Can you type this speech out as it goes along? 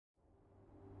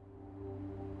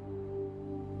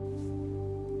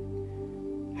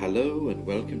Hello and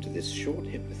welcome to this short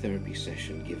hypnotherapy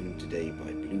session given today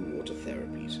by Blue Water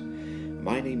Therapies.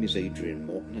 My name is Adrian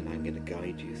Morton and I'm going to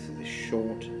guide you through this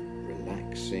short,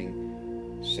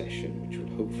 relaxing session which will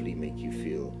hopefully make you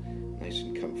feel nice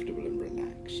and comfortable and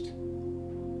relaxed.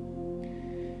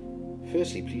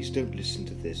 Firstly, please don't listen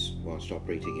to this whilst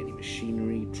operating any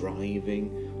machinery,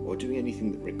 driving, or doing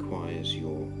anything that requires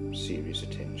your serious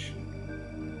attention.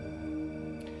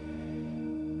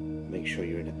 Make sure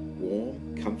you're in a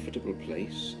warm, comfortable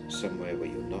place, somewhere where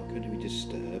you're not going to be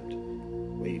disturbed,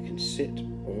 where you can sit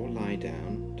or lie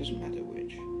down, doesn't matter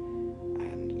which,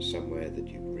 and somewhere that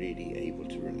you're really able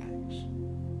to relax.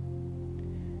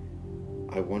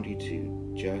 I want you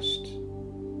to just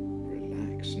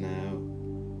relax now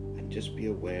and just be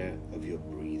aware of your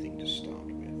breathing to start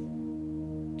with.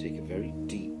 Take a very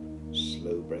deep,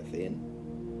 slow breath in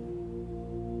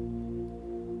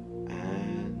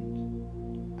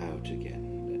and out again.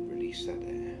 Release that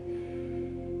air.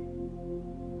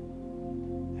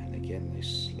 And again,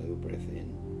 nice slow breath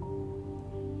in.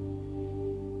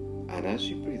 And as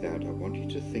you breathe out, I want you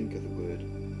to think of the word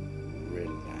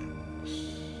relax.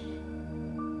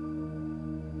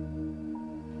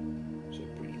 So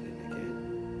breathe in again.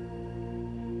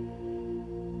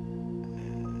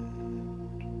 And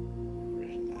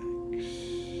relax.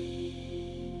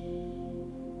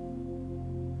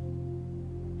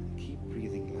 And keep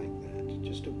breathing like that,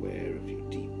 just aware of your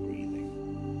deep breathing.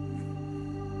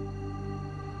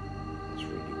 That's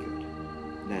really good.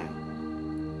 Now,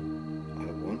 I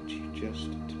want you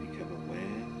just to become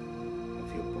aware of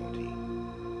your body.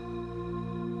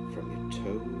 From your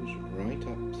toes right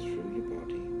up through your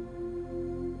body,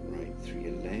 right through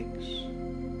your legs,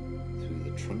 through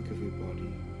the trunk of your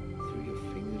body, through your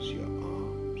fingers, your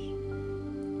arms,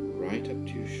 right up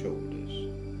to your shoulders.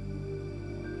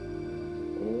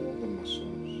 All the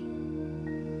muscles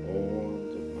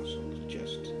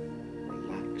just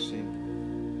relaxing,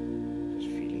 just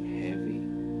feeling heavy,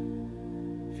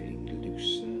 feeling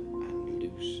looser and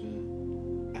looser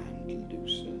and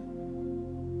looser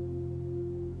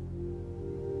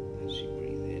as you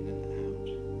breathe in and out.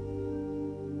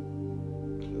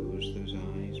 Close those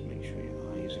eyes, make sure your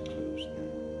eyes are closed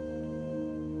now.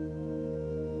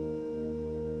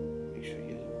 Make sure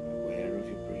you're aware of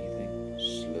your breathing,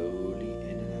 slowly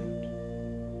in and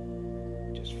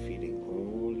out, just feeling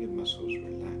all your muscles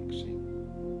relaxing.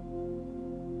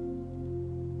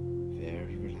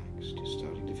 Very relaxed. You're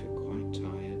starting to feel quite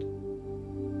tired,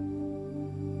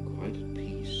 quite at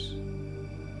peace.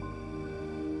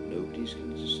 Nobody's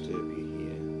going to disturb you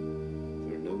here.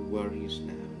 There are no worries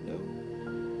now, no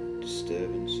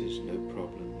disturbances, no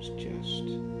problems, just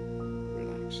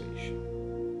relaxation.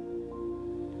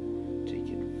 Take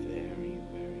it very,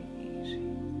 very easy.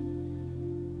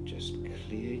 Just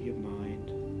clear your mind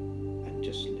and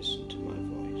just listen to my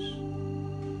voice.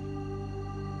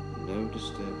 No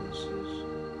disturbances,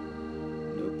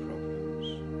 no problems.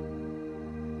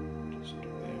 Just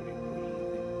very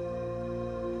breathing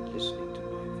and listening to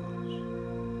my voice.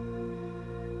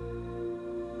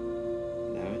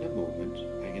 Now in a moment,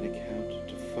 I'm going to count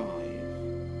to 5.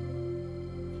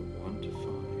 From 1 to 5.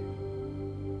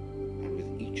 And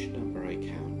with each number I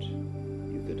count,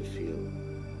 you're going to feel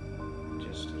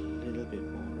just a little bit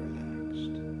more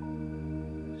relaxed.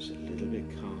 Just a little bit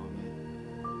calmer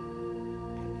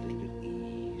and a little bit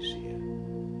easier.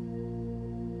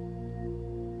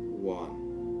 1,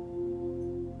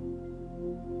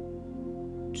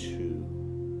 2,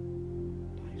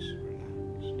 nice and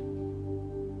relaxed.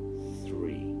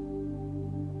 3,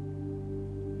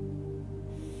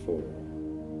 4,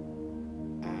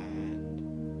 and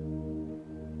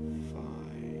 5.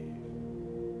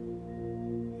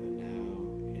 You're now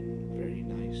in a very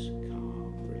nice,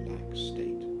 calm, relaxed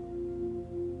state.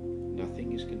 Nothing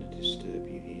is going to disturb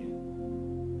you here.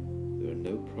 There are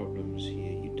no problems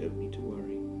here. You don't need to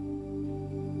worry.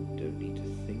 You don't need to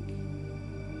think.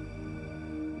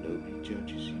 Nobody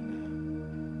judges you now.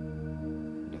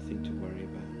 Nothing to worry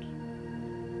about.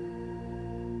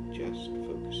 Just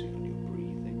focusing on your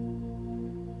breathing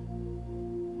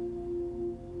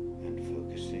and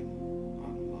focusing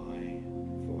on my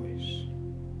voice.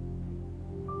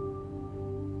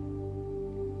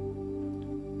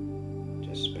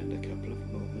 Just spend a couple of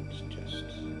moments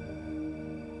just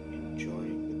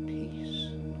enjoying the peace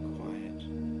and quiet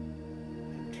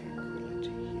and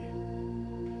tranquility here.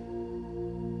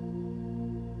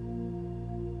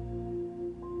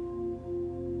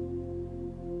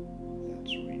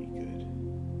 That's really good.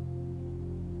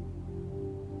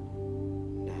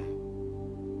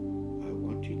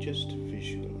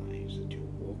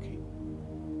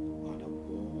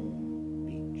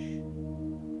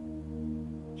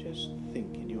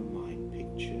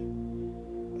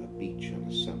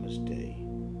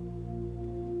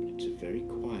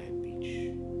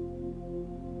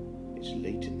 It's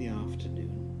late in the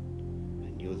afternoon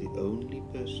and you're the only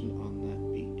person on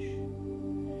that beach.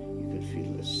 You can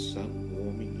feel the sun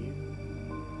warming you.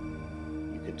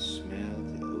 You can smell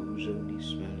the ozony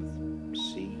smell of the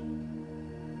sea.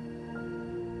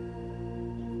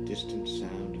 Distant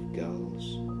sound of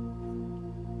gulls.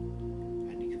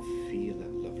 And you can feel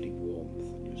that lovely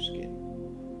warmth on your skin.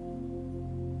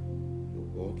 You're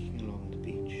walking along the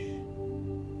beach.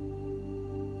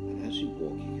 And as you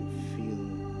walk, you can feel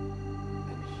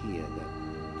and hear that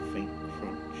faint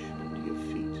crunch under your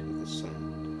feet of the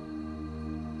sand,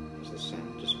 as the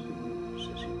sand just moves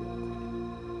as you walk on it.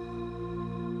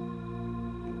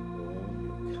 You're warm,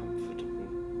 you're comfortable.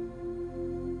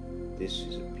 This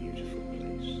is a beautiful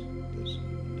place. There's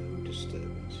no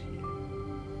disturbance here.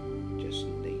 Just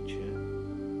nature,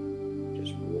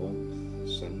 just warmth,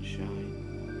 sunshine,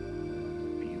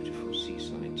 beautiful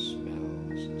seaside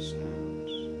smells and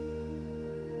sounds.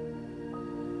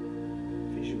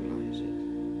 Visualize it.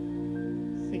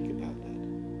 Think about that,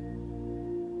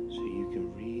 so you can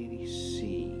really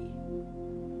see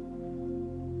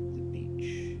the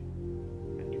beach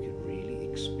and you can really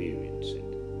experience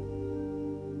it.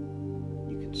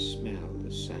 You can smell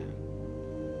the sand,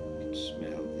 you can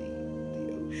smell the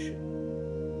ocean,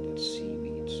 that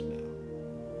seaweed smell.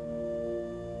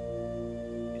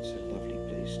 It's a lovely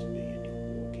place to be, and you're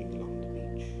walking along the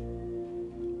beach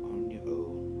on your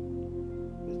own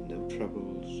with no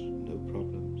troubles, no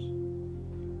problems.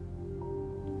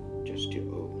 Just your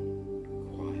own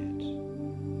quiet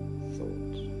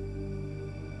thoughts.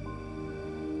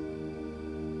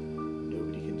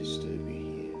 Nobody can disturb you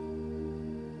here.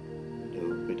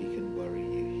 Nobody can worry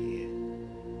you here.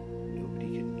 Nobody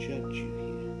can judge you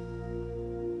here.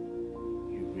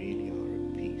 You really are at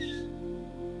peace.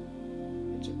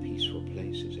 It's a peaceful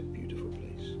place. It's a beautiful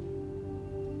place.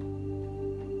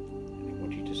 And I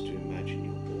want you just to imagine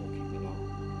you're walking along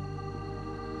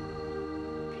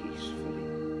peacefully,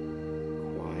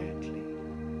 quietly.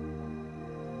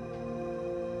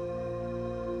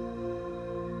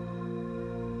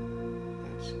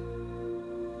 That's it.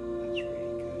 That's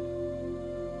really good.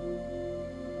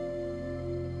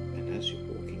 And as you're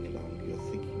walking along, you're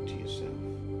thinking to yourself,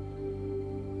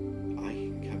 I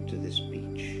can come to this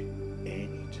beach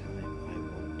anytime I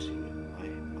want to in my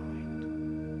mind.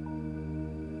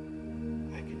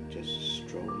 I can just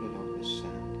stroll along the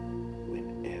sand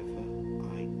whenever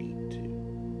I need to.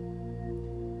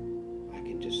 I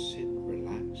can just sit,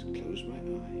 relax, close my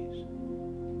eyes,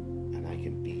 and I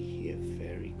can be here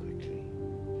very quickly.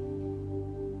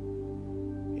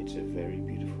 It's a very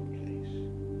beautiful place.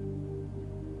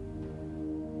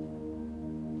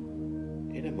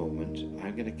 In a moment,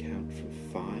 I'm going to count from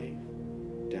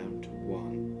 5 down to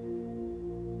 1.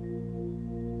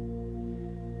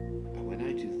 And when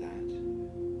I do that,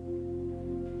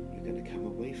 you're going to come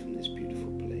away from this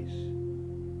beautiful place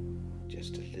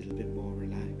just a little bit more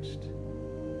relaxed,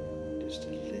 just a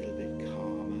little bit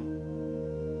calmer,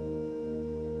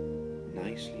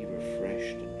 nicely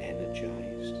refreshed and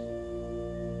energized,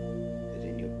 that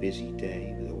in your busy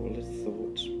day with all the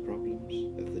thoughts and problems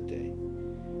of the day,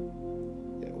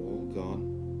 they're all gone.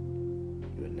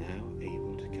 You are now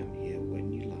able to come here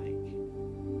when you like.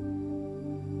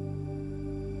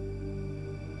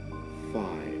 5,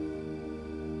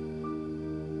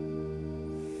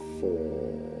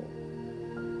 4,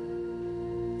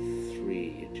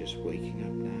 3, you're just waking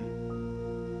up now.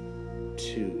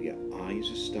 2, your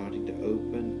eyes are starting to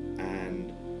open,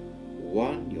 and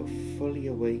 1, you're fully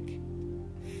awake,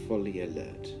 fully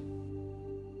alert.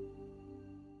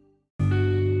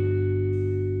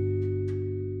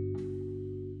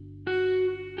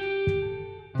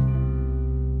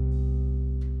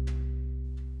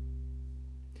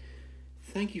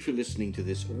 Thank you for listening to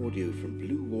this audio from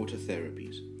Blue Water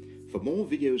Therapies. For more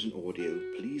videos and audio,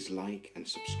 please like and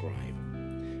subscribe.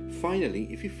 Finally,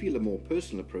 if you feel a more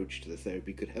personal approach to the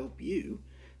therapy could help you,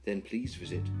 then please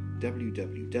visit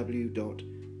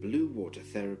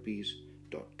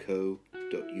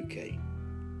www.bluewatertherapies.co.uk.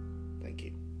 Thank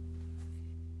you.